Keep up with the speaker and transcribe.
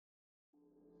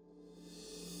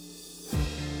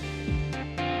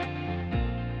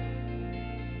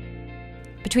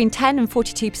Between 10 and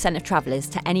 42% of travellers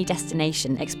to any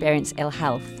destination experience ill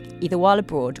health, either while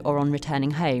abroad or on returning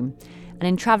home. And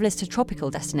in travellers to tropical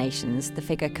destinations, the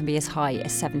figure can be as high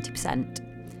as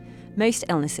 70%. Most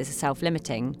illnesses are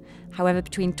self-limiting. However,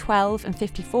 between 12 and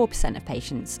 54% of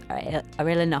patients are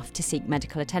ill enough to seek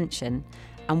medical attention,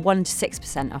 and 1 to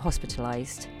 6% are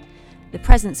hospitalised. The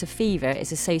presence of fever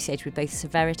is associated with both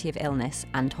severity of illness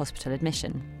and hospital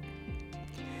admission.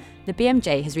 The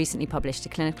BMJ has recently published a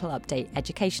clinical update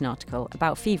education article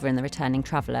about fever in the returning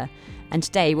traveller, and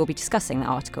today we'll be discussing that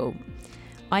article.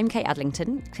 I'm Kate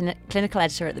Adlington, clinical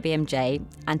editor at the BMJ,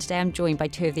 and today I'm joined by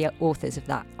two of the authors of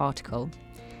that article.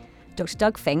 Dr.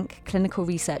 Doug Fink, Clinical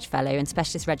Research Fellow and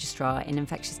Specialist Registrar in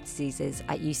Infectious Diseases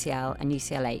at UCL and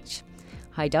UCLH.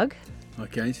 Hi, Doug. Hi,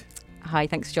 Kate. Hi,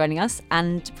 thanks for joining us.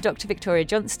 And Dr. Victoria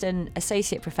Johnston,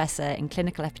 Associate Professor in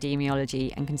Clinical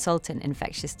Epidemiology and Consultant in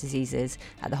Infectious Diseases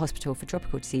at the Hospital for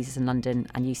Tropical Diseases in London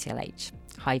and UCLH.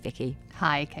 Hi, Vicky.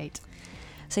 Hi, Kate.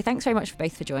 So thanks very much for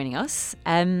both for joining us.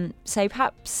 So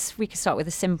perhaps we could start with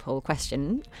a simple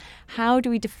question. How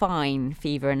do we define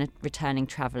fever in a returning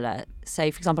traveller? So,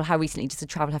 for example, how recently does the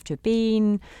traveller have to have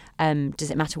been?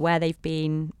 Does it matter where they've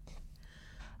been?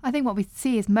 I think what we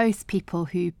see is most people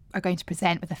who are going to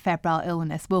present with a febrile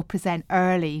illness will present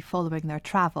early following their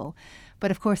travel.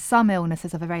 But of course, some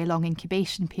illnesses have a very long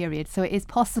incubation period, so it is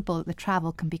possible that the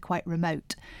travel can be quite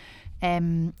remote.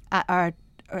 At our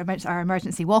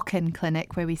emergency walk-in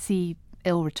clinic, where we see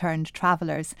ill-returned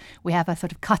travellers, we have a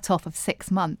sort of cut-off of 6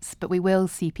 months, but we will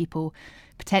see people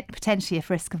potentially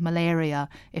at risk of malaria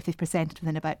if they've presented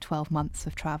within about 12 months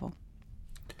of travel.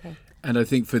 Okay. And I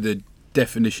think for the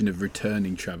definition of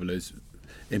returning travellers,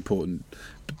 important,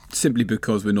 simply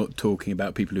because we're not talking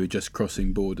about people who are just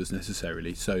crossing borders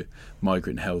necessarily. So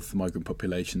migrant health, migrant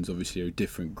populations obviously are a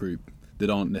different group that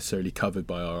aren't necessarily covered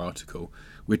by our article.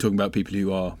 We're talking about people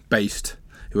who are based,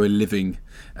 who are living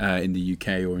in the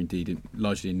UK or indeed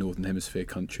largely in Northern Hemisphere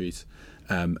countries,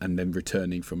 and then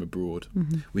returning from abroad,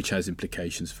 which has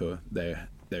implications for their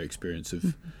experience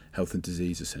of health and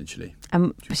disease, essentially.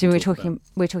 So we're talking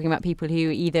about people who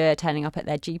are either turning up at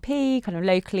their GP, kind of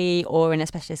locally, or in a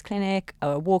specialist clinic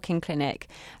or a walk-in clinic,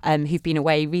 who've been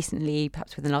away recently,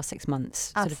 perhaps within the last 6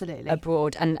 months, Absolutely. sort of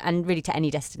abroad, and really to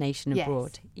any destination Yes.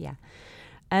 abroad. Yeah.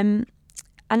 And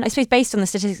I suppose based on the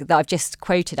statistics that I've just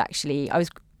quoted, actually,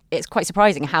 it's quite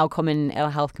surprising how common ill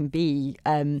health can be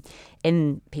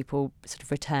in people sort of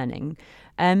returning.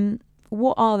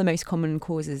 What are the most common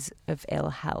causes of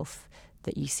ill health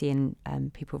that you see in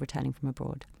people returning from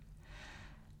abroad?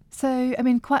 So, I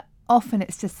mean, quite often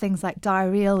it's just things like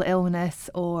diarrheal illness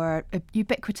or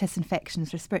ubiquitous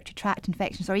infections, respiratory tract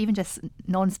infections, or even just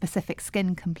non-specific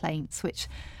skin complaints, which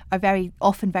are very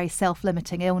often very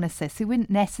self-limiting illnesses who wouldn't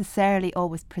necessarily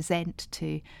always present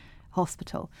to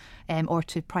hospital or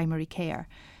to primary care.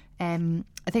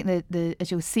 I think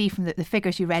as you'll see from the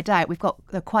figures you read out,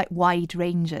 they're quite wide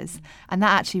ranges, and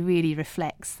that actually really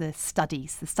reflects the study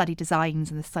designs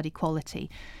and the study quality.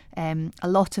 A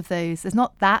lot of those, there's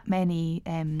not that many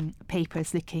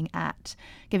papers looking at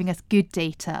giving us good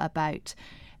data about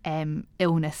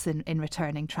illness in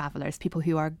returning travellers, people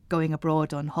who are going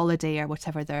abroad on holiday or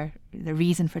whatever their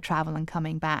reason for travel and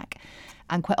coming back.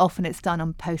 And quite often it's done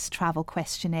on post-travel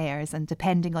questionnaires, and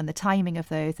depending on the timing of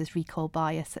those, there's recall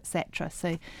bias, etc.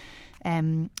 So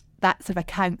that sort of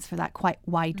accounts for that quite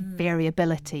wide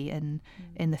variability in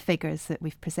the figures that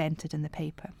we've presented in the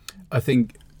paper. I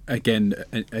think, again,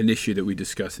 an issue that we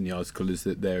discuss in the article is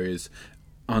that there is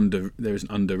an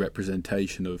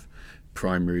underrepresentation of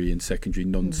primary and secondary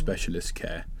non-specialist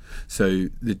care. So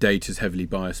the data is heavily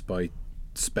biased by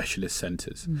specialist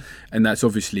centres. And that's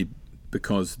obviously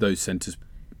because those centres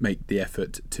make the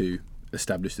effort to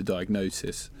establish the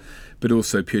diagnosis, but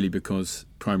also purely because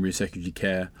primary and secondary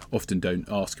care often don't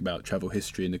ask about travel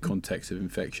history in the context of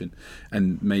infection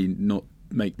and may not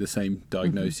make the same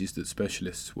diagnoses that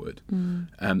specialists would.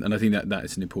 And I think that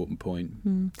is an important point.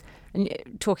 And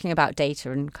talking about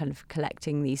data and kind of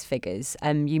collecting these figures,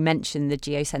 you mentioned the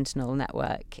GeoSentinel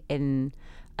network in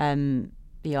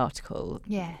the article.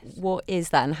 Yes. What is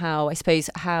that, and how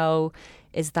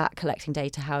is that collecting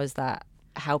data? How is that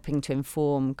helping to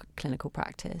inform clinical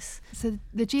practice? So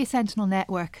the GeoSentinel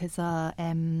network is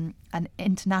an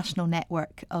international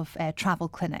network of travel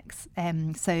clinics.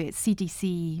 So it's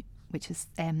CDC, which is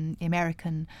the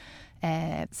American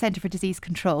Centre for Disease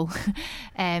Control,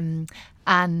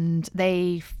 and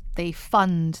they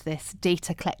fund this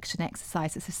data collection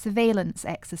exercise. It's a surveillance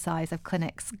exercise of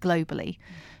clinics globally,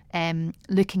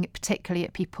 looking particularly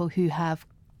at people who have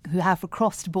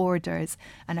crossed borders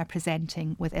and are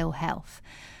presenting with ill health.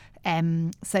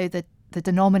 So the the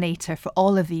denominator for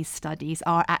all of these studies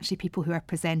are actually people who are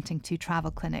presenting to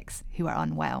travel clinics who are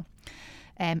unwell.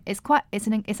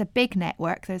 It's a big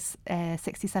network. There's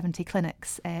 60, 70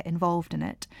 clinics involved in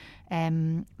it.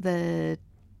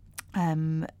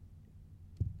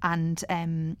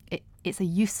 It's a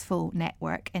useful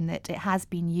network in that it has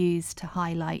been used to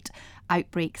highlight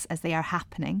outbreaks as they are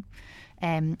happening.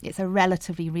 It's a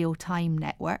relatively real-time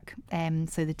network,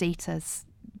 so the data's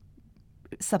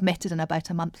submitted on about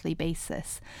a monthly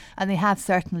basis, and they have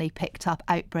certainly picked up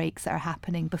outbreaks that are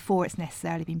happening before it's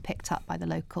necessarily been picked up by the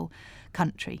local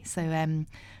country. So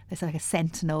there's like a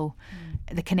sentinel,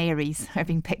 the Canaries are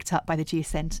being picked up by the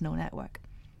Geosentinel network.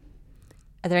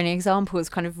 Are there any examples,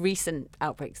 kind of recent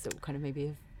outbreaks that kind of maybe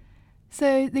have...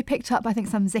 So they picked up, I think,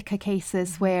 some Zika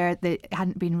cases where they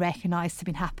hadn't been recognised to have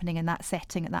been happening in that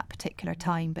setting at that particular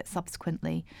time, but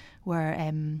subsequently were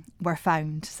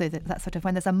found. So that's sort of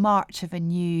when there's a march of a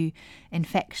new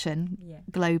infection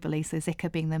globally, so Zika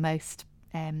being the most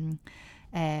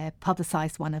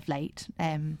publicised one of late,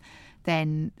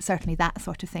 then certainly that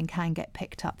sort of thing can get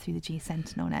picked up through the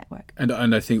Geosentinel network. And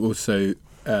I think also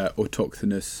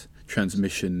autochthonous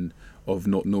transmission of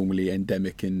not normally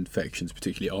endemic infections,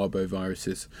 particularly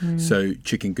arboviruses. So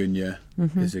chikungunya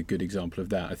is a good example of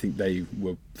that. I think they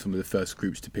were some of the first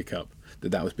groups to pick up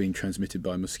that was being transmitted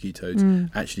by mosquitoes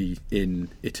actually in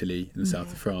Italy and the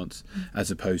south of France,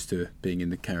 as opposed to being in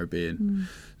the Caribbean.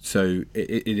 So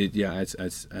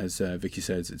as Vicky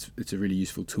says, it's a really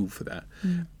useful tool for that.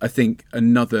 I think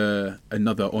another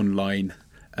online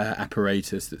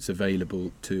apparatus that's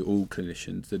available to all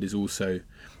clinicians that is also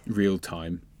real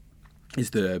time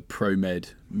is the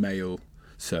ProMed mail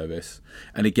service.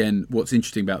 And again, what's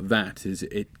interesting about that is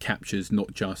it captures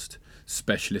not just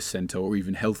specialist centre or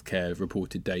even healthcare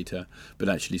reported data, but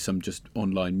actually some just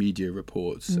online media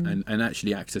reports and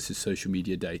actually accesses social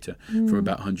media data from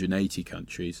about 180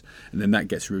 countries. And then that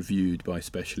gets reviewed by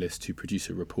specialists who produce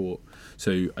a report.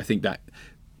 So I think that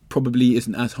probably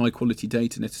isn't as high quality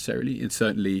data necessarily. It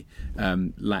certainly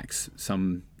lacks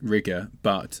some rigour,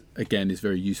 but again is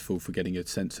very useful for getting a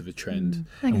sense of a trend.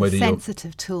 I think it's a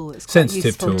sensitive tool. It's quite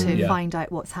useful to find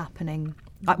out what's happening.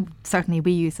 Certainly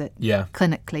we use it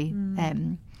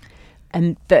clinically.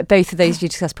 But both of those you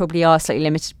discussed probably are slightly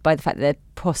limited by the fact that they're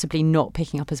possibly not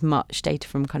picking up as much data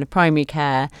from kind of primary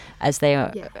care as they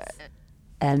are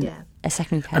a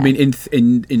secondary care. I mean,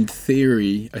 in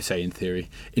theory, I say in theory,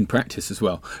 in practice as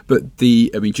well. But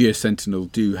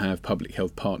Geosentinel do have public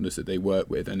health partners that they work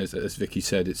with, and as Vicky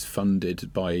said, it's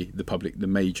funded by the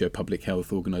major public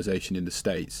health organisation in the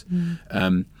States.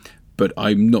 But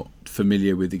I'm not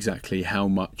familiar with exactly how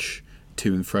much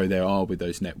to and fro there are with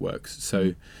those networks.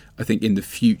 So I think in the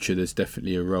future there's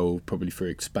definitely a role probably for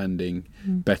expanding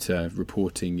better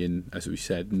reporting in, as we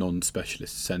said,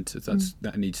 non-specialist centres.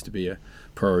 That needs to be a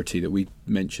priority that we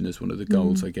mention as one of the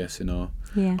goals, I guess, in our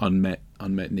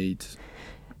unmet needs.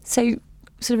 So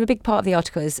sort of a big part of the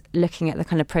article is looking at the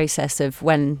kind of process of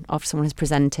when, after someone has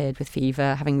presented with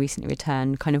fever, having recently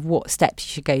returned, kind of what steps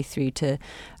you should go through to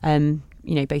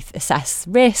both assess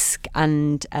risk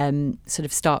and sort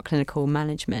of start clinical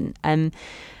management. And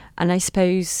I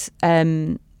suppose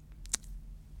sort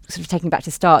of taking back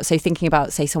to start, so thinking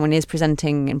about, say, someone is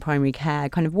presenting in primary care,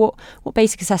 kind of what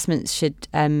basic assessments should,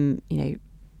 clinicians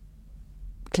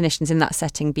in that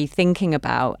setting be thinking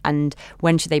about, and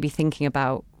when should they be thinking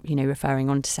about,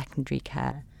 referring on to secondary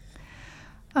care?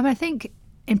 I think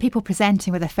in people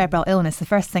presenting with a febrile illness, the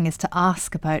first thing is to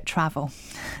ask about travel,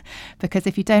 because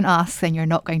if you don't ask, then you're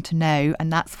not going to know,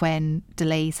 and that's when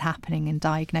delays happening in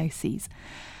diagnoses.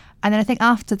 And then I think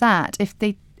after that, if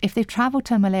they've travelled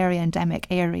to a malaria endemic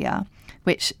area,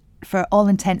 which for all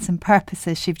intents and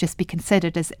purposes should just be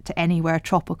considered as to anywhere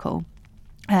tropical,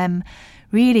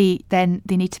 really then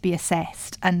they need to be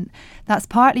assessed. And that's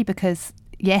partly because,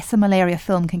 yes, a malaria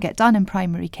film can get done in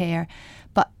primary care,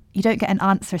 but you don't get an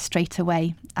answer straight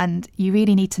away, and you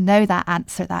really need to know that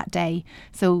answer that day.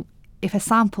 So if a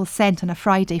sample's sent on a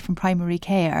Friday from primary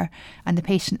care and the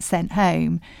patient's sent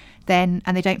home, and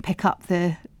they don't pick up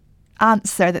the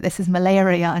answer that this is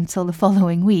malaria until the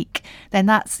following week, then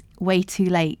that's way too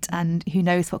late, and who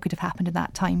knows what could have happened in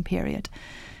that time period.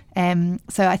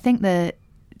 So I think that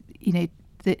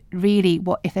really,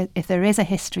 if there is a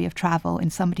history of travel in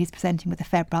somebody who's presenting with a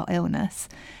febrile illness,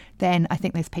 then I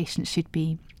think those patients should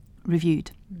be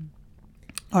reviewed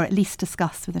or at least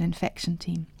discussed with an infection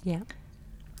team. Yeah.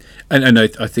 And I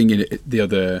think the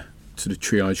other sort of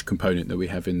triage component that we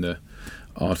have in the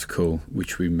article,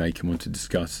 which we may come on to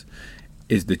discuss,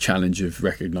 is the challenge of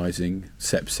recognising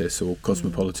sepsis or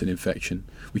cosmopolitan infection,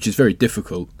 which is very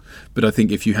difficult. But I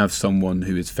think if you have someone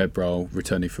who is febrile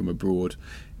returning from abroad,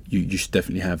 you should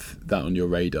definitely have that on your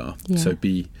radar. Yeah. So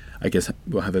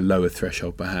we'll have a lower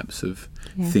threshold perhaps of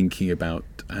thinking about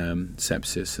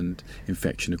sepsis and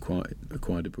infection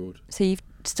acquired abroad. So you've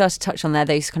started to touch on there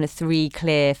those kind of 3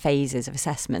 clear phases of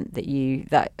assessment that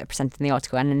are presented in the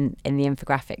article and in the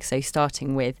infographic. So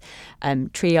starting with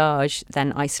triage,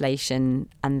 then isolation,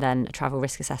 and then a travel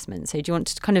risk assessment. So do you want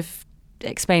to kind of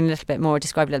explain a little bit more,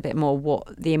 describe a little bit more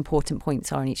what the important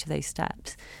points are in each of those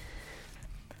steps?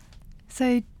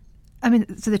 So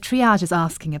the triage is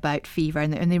asking about fever,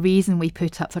 and the reason we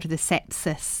put up sort of the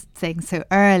sepsis thing so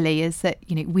early is that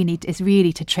it's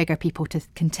really to trigger people to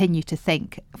continue to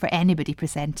think. For anybody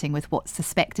presenting with what's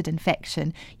suspected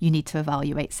infection, you need to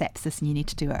evaluate sepsis, and you need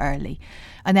to do it early.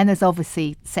 And then there's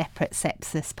obviously separate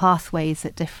sepsis pathways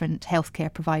that different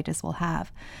healthcare providers will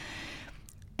have.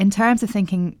 In terms of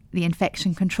thinking the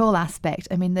infection control aspect,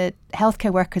 the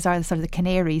healthcare workers are sort of the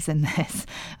canaries in this.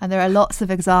 And there are lots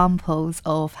of examples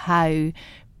of how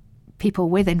people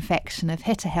with infection have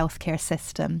hit a healthcare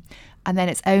system. And then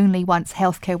it's only once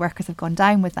healthcare workers have gone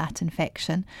down with that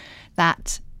infection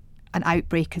that an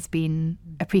outbreak has been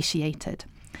appreciated.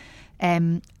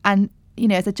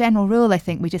 As a general rule, I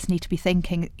think we just need to be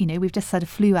thinking, we've just had a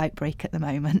flu outbreak at the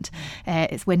moment.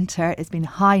 It's winter, it's been a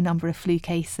high number of flu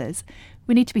cases.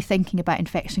 We need to be thinking about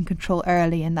infection control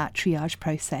early in that triage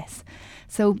process.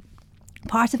 So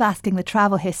part of asking the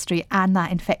travel history and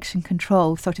that infection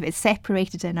control sort of is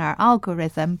separated in our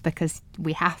algorithm because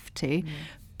we have to,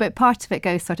 but part of it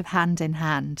goes sort of hand in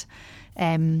hand.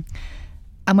 And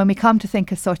when we come to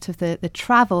think of sort of the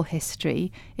travel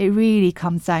history, it really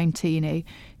comes down to,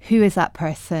 who is that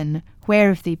person, where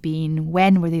have they been,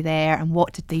 when were they there, and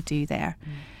what did they do there?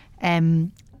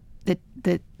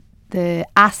 The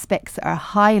aspects that are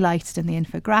highlighted in the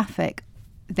infographic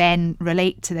then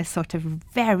relate to this sort of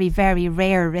very, very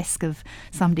rare risk of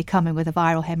somebody coming with a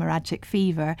viral hemorrhagic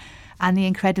fever and the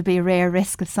incredibly rare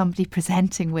risk of somebody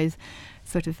presenting with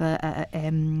sort of a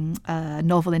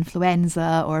novel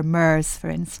influenza or MERS, for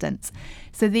instance.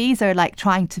 So these are like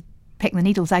trying to pick the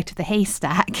needles out of the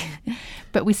haystack,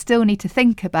 but we still need to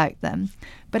think about them.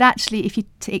 But actually, if you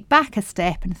take back a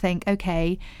step and think,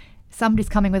 okay, somebody's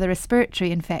coming with a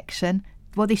respiratory infection,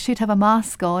 well, they should have a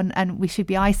mask on and we should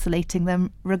be isolating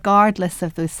them regardless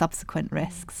of those subsequent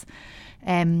risks.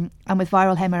 And with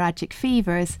viral hemorrhagic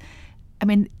fevers,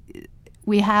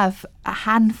 we have a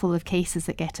handful of cases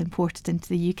that get imported into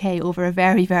the UK over a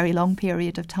very, very long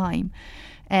period of time.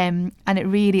 And it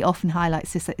really often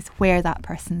highlights this, that it's where that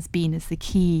person's been is the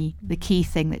key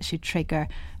thing that should trigger,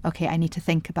 okay, I need to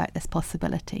think about this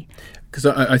possibility. Because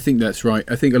I think that's right.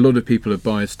 I think a lot of people are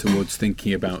biased towards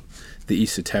thinking about the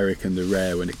esoteric and the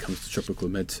rare when it comes to tropical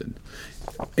medicine.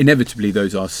 Inevitably,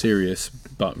 those are serious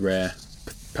but rare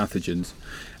pathogens.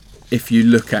 If you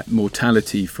look at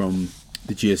mortality from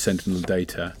the GeoSentinel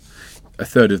data, a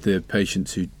third of the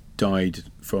patients who died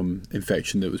from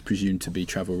infection that was presumed to be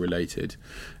travel related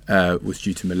was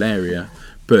due to malaria,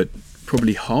 but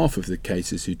probably half of the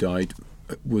cases who died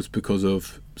was because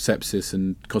of sepsis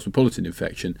and cosmopolitan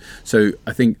infection. So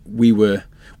I think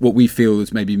what we feel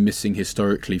is maybe missing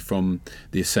historically from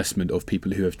the assessment of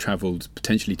people who have travelled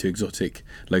potentially to exotic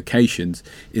locations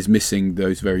is missing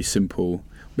those very simple,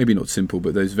 maybe not simple,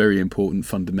 but those very important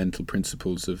fundamental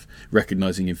principles of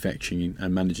recognising infection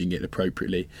and managing it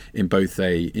appropriately in both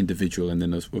a individual and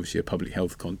then obviously a public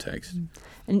health context.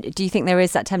 And do you think there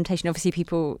is that temptation? Obviously,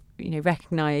 people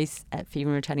recognise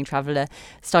fever and returning traveller,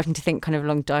 starting to think kind of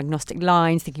along diagnostic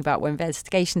lines, thinking about what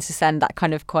investigations to send, that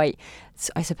kind of quite,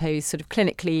 I suppose, sort of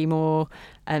clinically more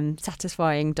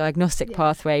satisfying diagnostic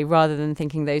pathway, rather than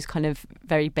thinking those kind of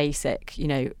very basic,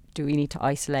 do we need to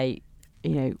isolate,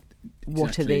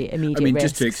 what are the immediate risks?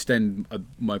 Just to extend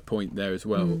my point there as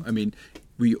well,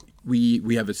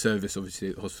 we have a service, obviously,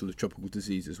 at the Hospital of Tropical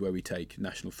Diseases where we take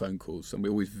national phone calls, and we're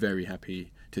always very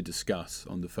happy to discuss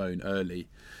on the phone early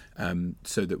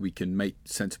so that we can make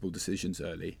sensible decisions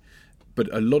early. But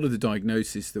a lot of the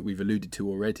diagnoses that we've alluded to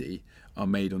already are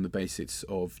made on the basis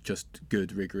of just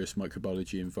good, rigorous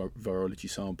microbiology and virology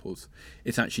samples.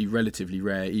 It's actually relatively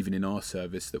rare, even in our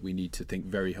service, that we need to think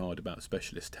very hard about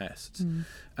specialist tests.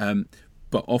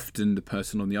 But often the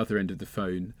person on the other end of the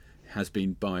phone has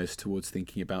been biased towards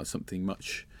thinking about something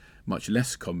much, much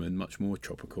less common, much more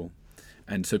tropical.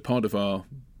 And so part of our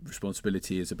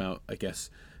responsibility is about, I guess,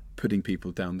 putting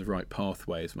people down the right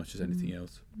pathway as much as anything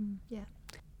else. Yeah.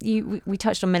 We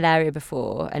touched on malaria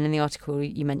before, and in the article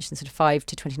you mentioned sort of 5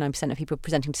 to 29% of people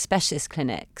presenting to specialist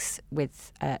clinics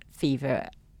with fever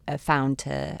are found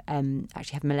to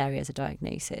actually have malaria as a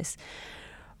diagnosis.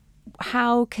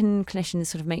 How can clinicians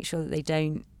sort of make sure that they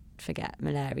don't forget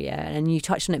malaria. And you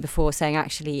touched on it before, saying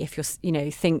actually if you're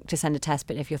think to send a test,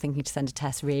 but if you're thinking to send a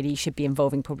test, really you should be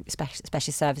involving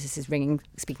specialist services, speaking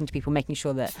to people, making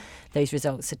sure that those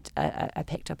results are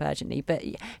picked up urgently. But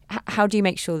how do you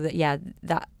make sure that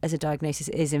that as a diagnosis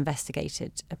is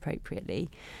investigated appropriately?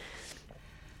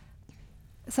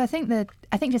 So I think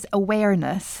just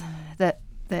awareness that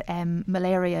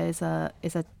malaria is a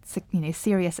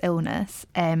serious illness,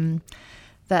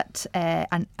 that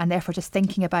and therefore just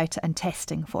thinking about it and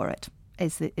testing for it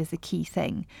is the key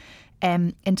thing.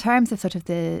 In terms of sort of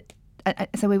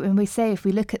when we say, if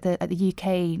we look at the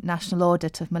UK national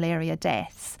audit of malaria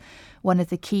deaths, one of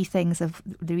the key things of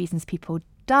the reasons people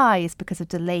die is because of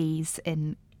delays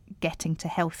in getting to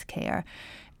healthcare.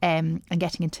 And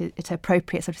getting into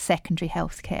appropriate sort of secondary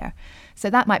health care. So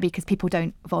that might be because people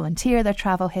don't volunteer their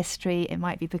travel history. It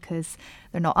might be because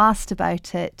they're not asked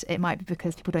about it. It might be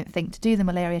because people don't think to do the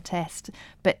malaria test.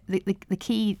 But the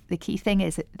key thing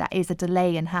is that is a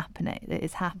delay in happening. It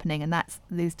is happening, and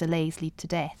those delays lead to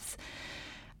deaths.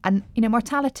 And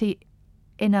mortality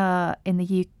in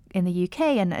the UK,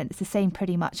 and it's the same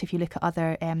pretty much if you look at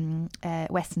other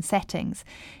Western settings,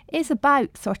 is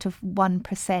about sort of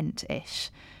 1%-ish.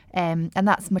 And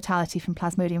that's mortality from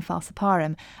Plasmodium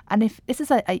falciparum. And if this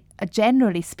is a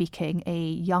generally speaking, a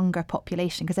younger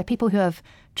population, because they're people who have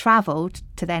travelled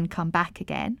to then come back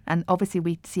again. And obviously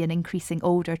we see an increasing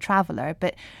older traveller,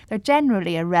 but they're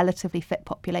generally a relatively fit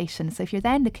population. So if you're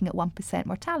then looking at 1%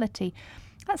 mortality,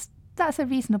 that's a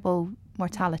reasonable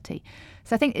mortality.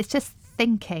 So I think it's just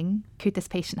thinking, could this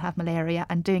patient have malaria,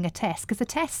 and doing a test, because the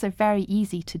tests are very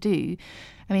easy to do.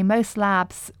 I mean, most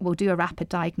labs will do a rapid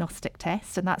diagnostic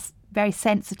test, and that's very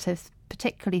sensitive,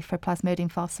 particularly for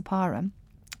Plasmodium falciparum.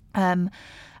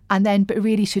 But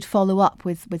really should follow up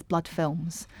with blood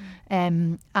films.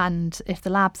 And if the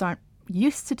labs aren't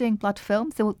used to doing blood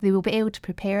films, they will be able to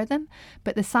prepare them.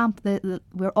 But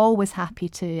we're always happy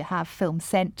to have films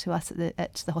sent to us at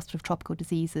the Hospital of Tropical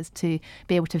Diseases to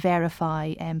be able to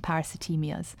verify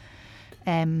parasitemias.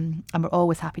 And we're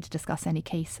always happy to discuss any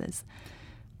cases.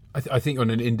 I think on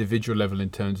an individual level, in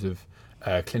terms of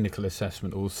clinical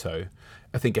assessment also,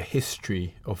 I think a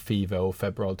history of fever or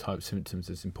febrile type symptoms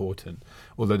is important.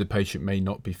 Although the patient may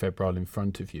not be febrile in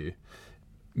front of you,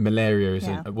 malaria is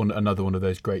another one of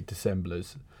those great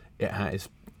dissemblers. It has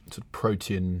sort of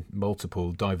protein,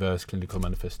 multiple, diverse clinical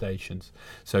manifestations.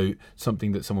 So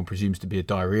something that someone presumes to be a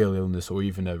diarrheal illness or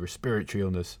even a respiratory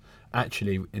illness,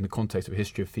 actually, in the context of a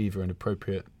history of fever and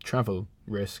appropriate travel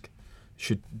risk,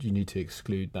 you need to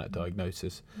exclude that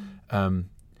diagnosis. I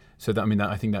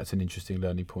think that's an interesting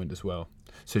learning point as well.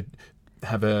 So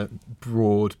have a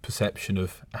broad perception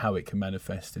of how it can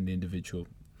manifest in the individual.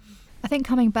 I think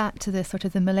coming back to the sort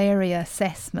of the malaria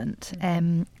assessment,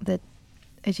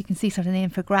 as you can see sort of in the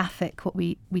infographic, what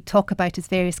we talk about is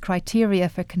various criteria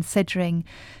for considering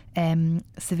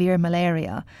severe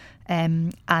malaria,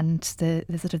 and the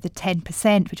sort of the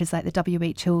 10%, which is like the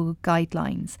WHO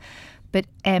guidelines. But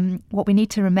what we need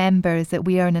to remember is that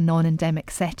we are in a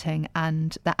non-endemic setting,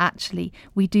 and that actually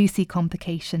we do see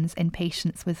complications in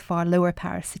patients with far lower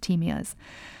parasitemias.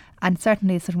 And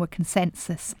certainly there's sort of more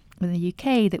consensus in the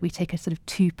UK that we take a sort of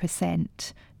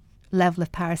 2% level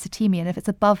of parasitemia, and if it's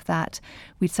above that,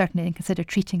 we'd certainly consider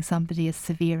treating somebody as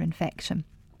severe infection.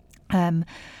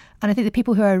 And I think the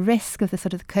people who are at risk of the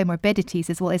sort of comorbidities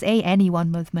is A,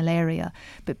 anyone with malaria,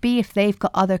 but B, if they've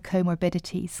got other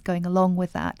comorbidities going along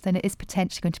with that, then it is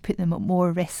potentially going to put them at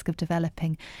more risk of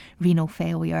developing renal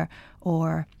failure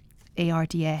or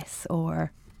ARDS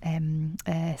or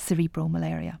cerebral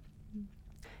malaria.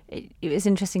 It was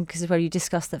interesting because you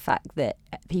discussed the fact that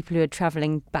people who are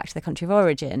travelling back to their country of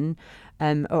origin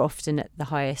are often at the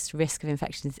highest risk of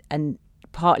infections, and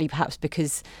partly perhaps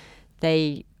because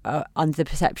they are under the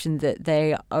perception that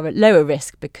they are at lower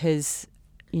risk because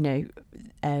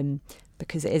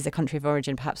because it is a country of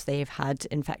origin. Perhaps they have had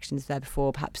infections there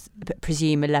before. Perhaps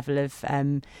presume a level of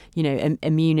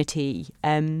immunity.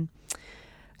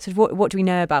 So what do we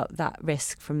know about that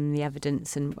risk from the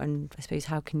evidence, and I suppose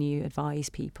how can you advise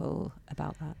people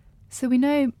about that? So we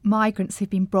know migrants who've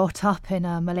been brought up in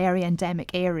a malaria endemic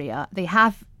area, they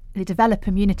develop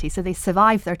immunity, so they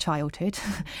survive their childhood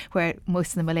where most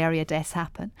of the malaria deaths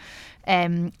happen,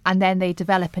 and then they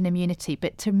develop an immunity.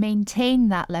 But to maintain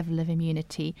that level of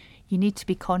immunity, you need to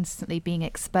be constantly being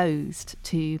exposed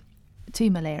to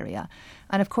malaria.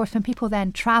 And of course, when people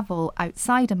then travel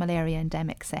outside a malaria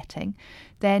endemic setting,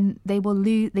 then they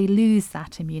lose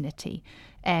that immunity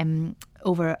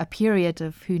over a period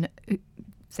of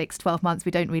 6-12 months,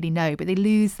 we don't really know, but they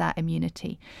lose that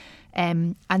immunity.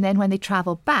 And then when they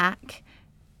travel back,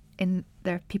 in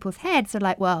their people's heads, they're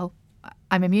like, well,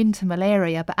 I'm immune to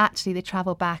malaria, but actually they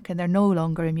travel back and they're no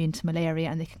longer immune to malaria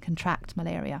and they can contract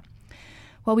malaria.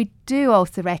 What we do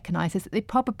also recognise is that they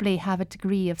probably have a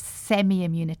degree of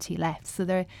semi-immunity left, so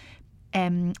they're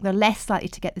less likely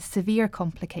to get the severe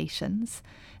complications,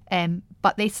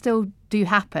 but they still do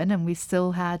happen, and we've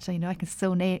still had, I can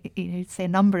still say a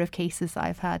number of cases that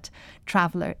I've had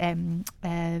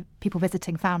people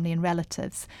visiting family and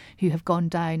relatives who have gone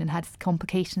down and had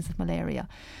complications of malaria.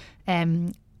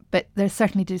 But there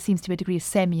certainly seems to be a degree of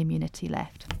semi-immunity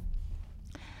left.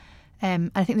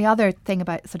 I think the other thing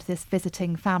about sort of this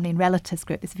visiting family and relatives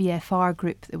group, this VFR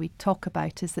group that we talk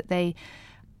about, is that they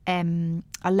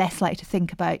are less likely to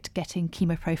think about getting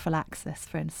chemoprophylaxis,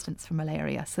 for instance, for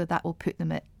malaria. So that will put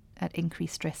them at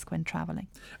increased risk when travelling.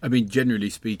 I mean, generally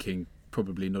speaking,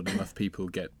 probably not enough people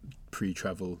get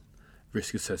pre-travel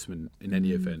risk assessment in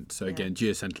any event. So again,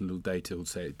 Geosentinel data will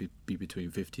say it'd be between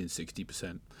 50 and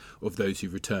 60% of those who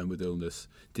return with illness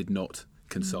did not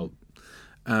consult.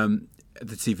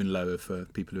 That's even lower for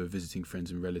people who are visiting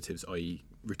friends and relatives, i.e.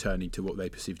 returning to what they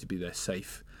perceive to be their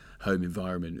safe home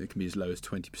environment. It can be as low as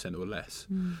 20% or less.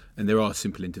 And there are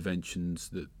simple interventions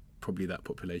that probably that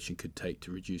population could take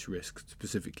to reduce risk,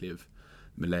 specifically of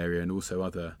malaria and also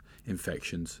other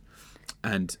infections.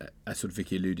 And as sort of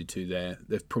Vicky alluded to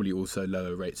there's probably also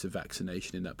lower rates of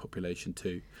vaccination in that population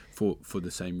too, for the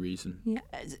same reason. Yeah,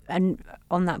 and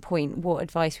on that point, what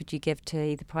advice would you give to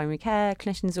either primary care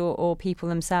clinicians or people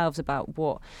themselves about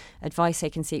what advice they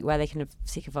can seek, where they can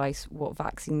seek advice, what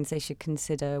vaccines they should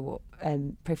consider, what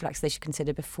prophylaxis they should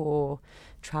consider before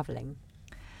travelling?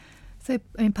 So,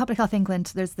 Public Health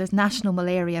England, there's national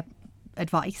malaria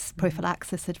advice,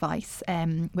 prophylaxis advice,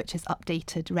 which is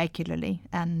updated regularly,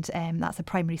 and that's a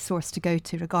primary source to go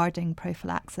to regarding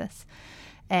prophylaxis.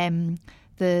 They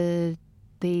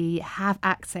have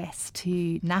access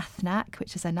to NATHNAC,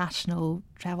 which is a national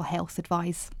travel health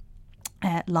advice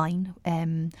line,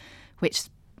 which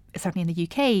certainly in the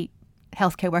UK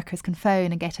healthcare workers can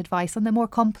phone and get advice on the more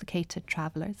complicated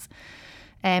travellers.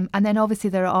 And then obviously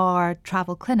there are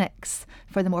travel clinics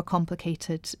for the more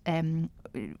complicated,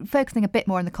 focusing a bit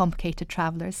more on the complicated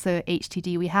travellers. So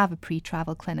HTD, we have a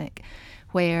pre-travel clinic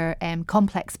where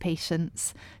complex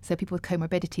patients, so people with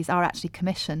comorbidities, are actually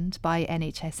commissioned by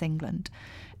NHS England.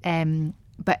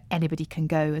 But anybody can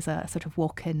go as a sort of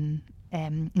walk-in,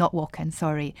 not walk-in,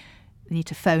 sorry, they need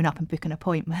to phone up and book an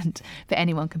appointment, but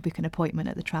anyone can book an appointment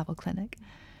at the travel clinic.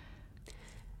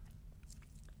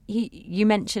 You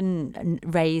mentioned and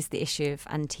raised the issue of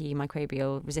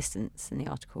antimicrobial resistance in the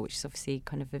article, which is obviously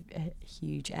kind of a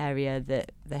huge area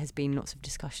that there has been lots of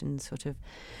discussion sort of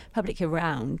publicly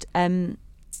around.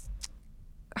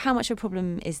 How much of a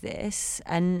problem is this?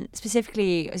 And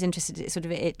specifically, I was interested,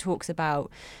 it talks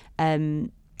about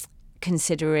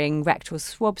considering rectal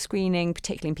swab screening,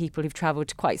 particularly in people who've travelled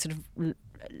to quite sort of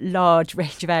large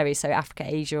range of areas, so Africa,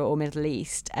 Asia or Middle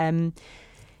East.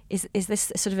 Is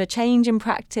this sort of a change in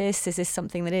practice? Is this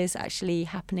something that is actually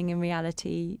happening in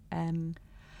reality?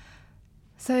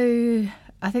 So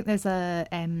I think there's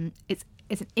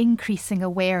it's an increasing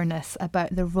awareness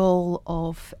about the role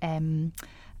of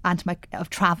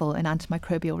travel and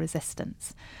antimicrobial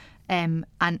resistance, and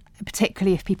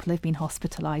particularly if people have been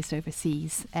hospitalised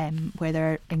overseas, where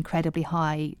there are incredibly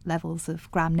high levels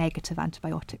of gram-negative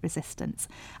antibiotic resistance,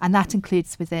 and that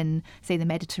includes within, say, the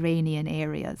Mediterranean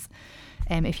areas.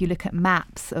 If you look at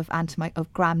maps of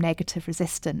gram-negative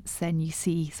resistance, then you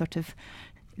see sort of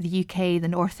the UK, the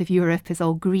north of Europe is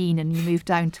all green, and you move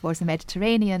down towards the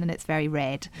Mediterranean and it's very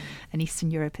red, and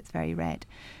Eastern Europe it's very red.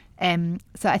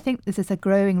 So I think this is a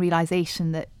growing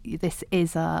realisation that this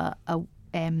is a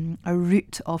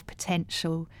route of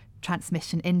potential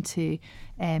transmission into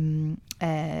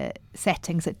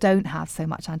settings that don't have so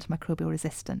much antimicrobial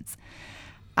resistance.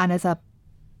 And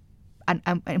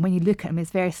and when you look at them, there's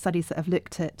various studies that have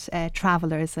looked at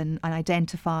travellers and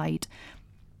identified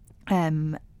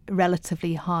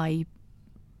relatively high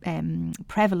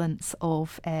prevalence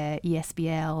of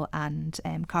ESBL and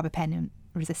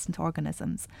carbapenem-resistant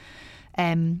organisms.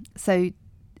 So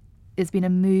there's been a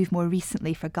move more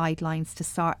recently for guidelines to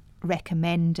start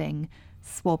recommending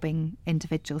swabbing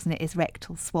individuals, and it is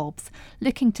rectal swabs,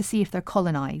 looking to see if they're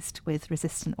colonised with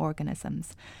resistant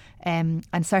organisms. And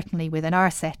certainly within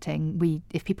our setting,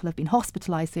 if people have been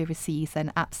hospitalised overseas,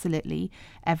 then absolutely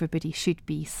everybody should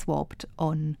be swabbed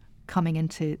on coming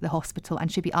into the hospital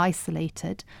and should be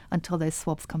isolated until those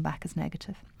swabs come back as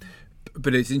negative.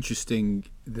 But it's interesting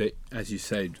that, as you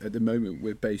said, at the moment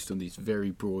we're based on these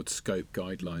very broad scope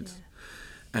guidelines.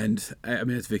 Yeah. And I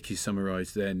mean, as Vicky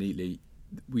summarised there neatly,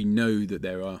 we know that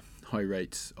there are high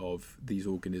rates of these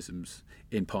organisms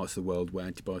in parts of the world where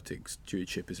antibiotic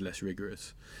stewardship is less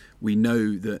rigorous. We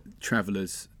know that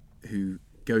travellers who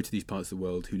go to these parts of the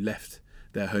world who left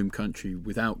their home country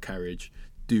without carriage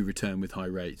do return with high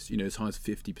rates, as high as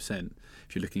 50%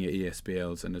 if you're looking at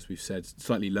ESBLs, and as we've said,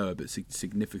 slightly lower but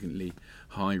significantly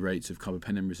high rates of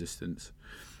carbapenem resistance.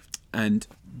 And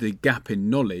the gap in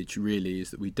knowledge really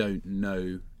is that we don't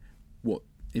know what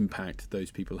impact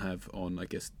those people have on, I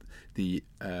guess, the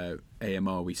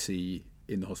AMR we see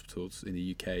in the hospitals in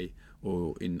the UK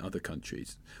or in other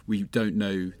countries. We don't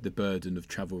know the burden of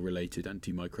travel-related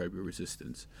antimicrobial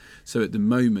resistance. So at the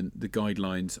moment, the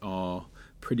guidelines are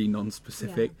pretty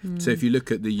non-specific. Yeah. So if you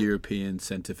look at the European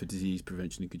Centre for Disease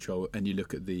Prevention and Control and you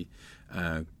look at the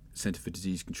Centre for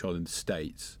Disease Control in the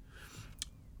States,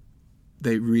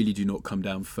 they really do not come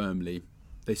down firmly.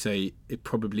 They say it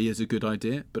probably is a good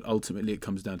idea, but ultimately it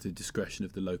comes down to the discretion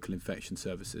of the local infection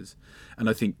services. And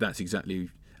I think that's exactly,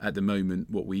 at the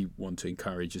moment, what we want to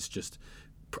encourage is just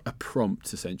a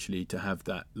prompt, essentially, to have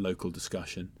that local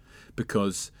discussion.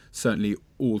 Because certainly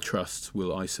all trusts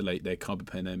will isolate their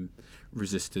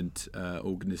carbapenem-resistant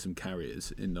organism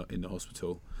carriers in the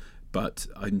hospital. But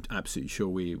I'm absolutely sure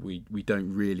we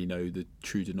don't really know the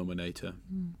true denominator.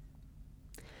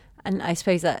 And I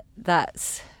suppose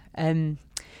that's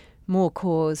more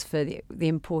cause for the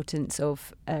importance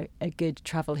of a good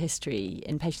travel history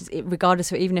in patients,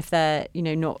 regardless of, even if they're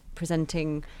not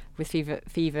presenting with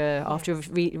fever after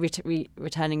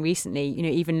returning recently,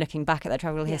 even looking back at their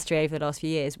travel history over the last few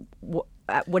years,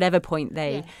 at whatever point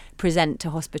they present to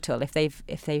hospital, if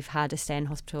they've had a stay in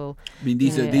hospital. I mean,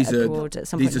 these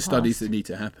are studies that need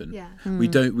to happen. Yeah.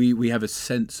 We have a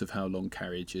sense of how long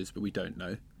carriage is, but we don't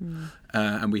know,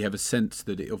 and we have a sense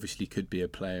that it obviously could be a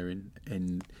player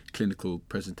in clinical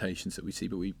presentations that we see,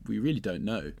 but we really don't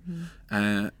know.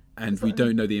 And we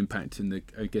don't know the impact in the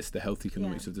health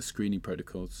economics of the screening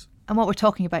protocols. And what we're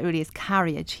talking about really is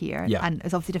carriage here. Yeah. And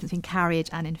there's obviously a difference between carriage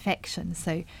and infection.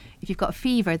 So if you've got a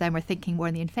fever, then we're thinking more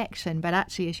in the infection. But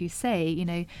actually, as you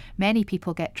say, many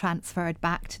people get transferred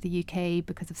back to the UK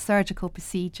because of surgical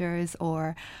procedures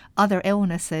or other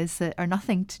illnesses that are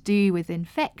nothing to do with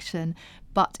infection.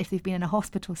 But if they've been in a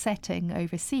hospital setting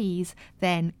overseas,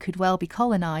 then could well be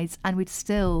colonised and would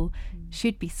still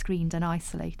should be screened and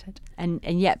isolated. And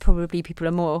yet probably people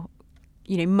are more,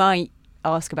 might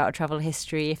ask about a travel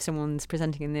history if someone's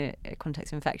presenting in the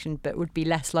context of infection, but would be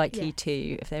less likely to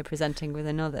if they're presenting with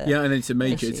another. Yeah, and it's a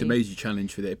major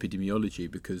challenge for the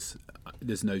epidemiology, because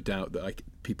there's no doubt that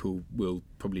people will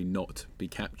probably not be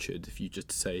captured if you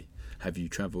just say, have you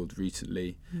travelled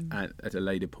recently at a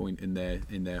later point in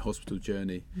their hospital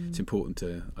journey. It's important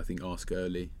to, I think, ask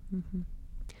early.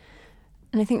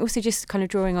 And I think also just kind of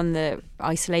drawing on the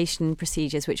isolation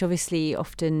procedures, which obviously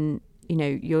often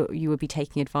you would be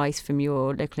taking advice from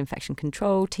your local infection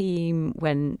control team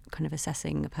when kind of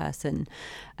assessing a person.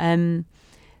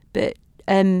 But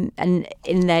and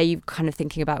in there you're kind of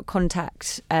thinking about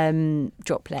contact,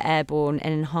 droplet, airborne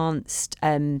and enhanced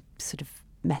sort of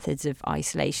methods of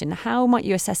isolation. How might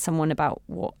you assess someone about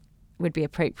what would be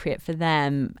appropriate for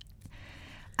them?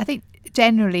 I think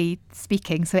generally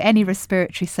speaking, so any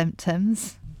respiratory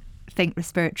symptoms, think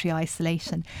respiratory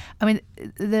isolation. I mean,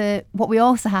 what we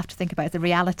also have to think about is the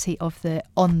reality of the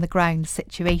on the ground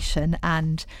situation,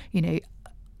 and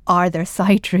are there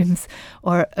side rooms,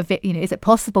 or is it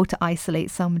possible to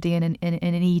isolate somebody in an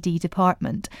ED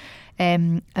department? I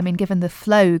mean, given the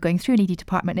flow going through an ED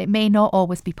department, it may not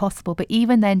always be possible. But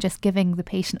even then, just giving the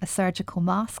patient a surgical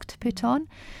mask to put on,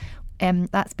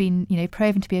 that's been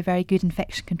proven to be a very good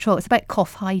infection control. It's about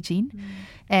cough hygiene,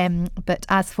 but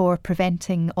as for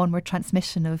preventing onward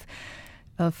transmission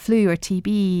of flu or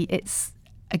TB, it's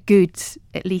a good,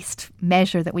 at least,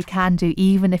 measure that we can do,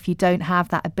 even if you don't have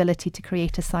that ability to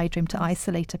create a side room to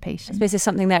isolate a patient. I suppose there's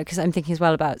something there, because I'm thinking as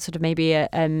well about sort of maybe a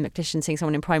clinician seeing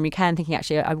someone in primary care and thinking,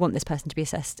 actually, I want this person to be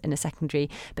assessed in a secondary,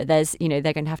 but there's, they're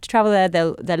going to have to travel there,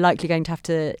 they're likely going to have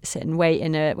to sit and wait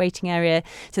in a waiting area.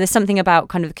 So there's something about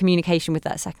kind of communication with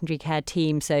that secondary care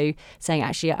team. So saying,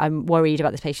 actually, I'm worried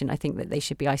about this patient, I think that they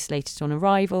should be isolated on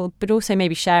arrival, but also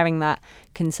maybe sharing that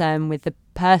concern with the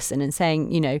person and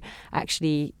saying,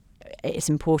 actually, it's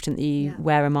important that you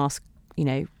wear a mask,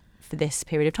 for this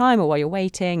period of time or while you're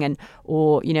waiting,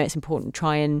 or it's important to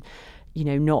try and,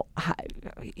 not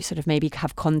sort of maybe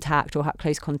have contact or have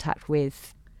close contact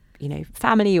with,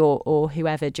 family or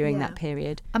whoever during that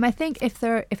period. And I think if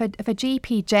a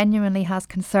GP genuinely has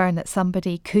concern that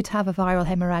somebody could have a viral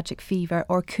hemorrhagic fever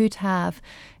or could have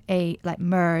a like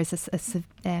MERS,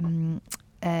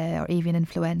 or avian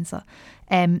influenza,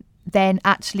 then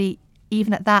actually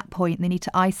even at that point, they need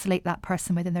to isolate that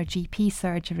person within their GP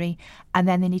surgery, and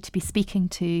then they need to be speaking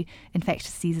to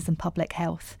infectious diseases and public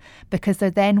health, because there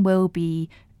then will be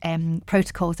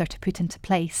protocols are to put into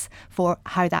place for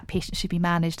how that patient should be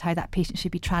managed, how that patient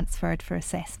should be transferred for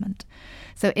assessment.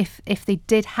 So if they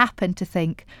did happen to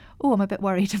think, oh, I'm a bit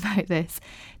worried about this,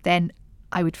 then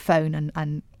I would phone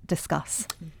and discuss.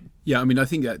 Yeah, I mean, I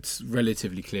think that's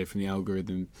relatively clear from the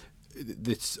algorithm.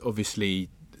 This obviously,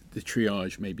 the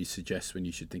triage maybe suggests when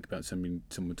you should think about sending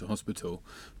someone to hospital,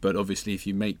 but obviously if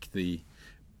you make the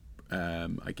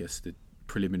the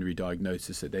preliminary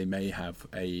diagnosis that they may have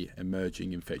a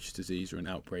emerging infectious disease or an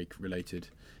outbreak related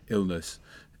illness,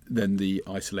 then the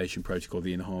isolation protocol,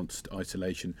 the enhanced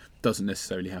isolation, doesn't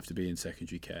necessarily have to be in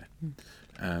secondary care.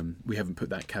 We haven't put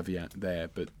that caveat there,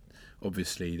 but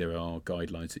obviously there are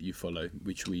guidelines that you follow,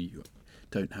 which we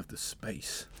don't have the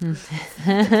space to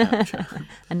capture.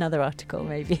 Another article,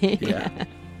 maybe. Yeah.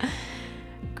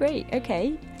 Great,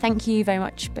 okay. Thank you very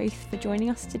much both for joining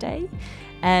us today.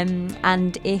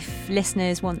 And if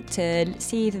listeners want to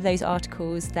see either of those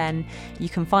articles, then you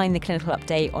can find the clinical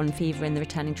update on fever in the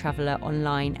returning traveller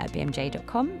online at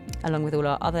bmj.com, along with all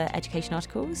our other education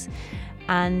articles.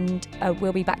 And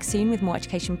we'll be back soon with more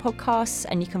education podcasts,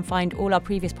 and you can find all our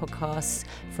previous podcasts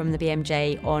from the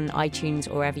BMJ on iTunes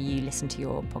or wherever you listen to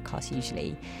your podcasts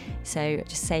usually. So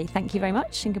just say thank you very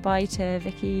much and goodbye to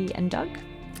Vicky and Doug.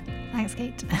 Thanks,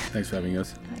 Kate. Thanks for having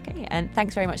us. Okay, and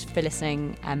thanks very much for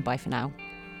listening, and bye for now.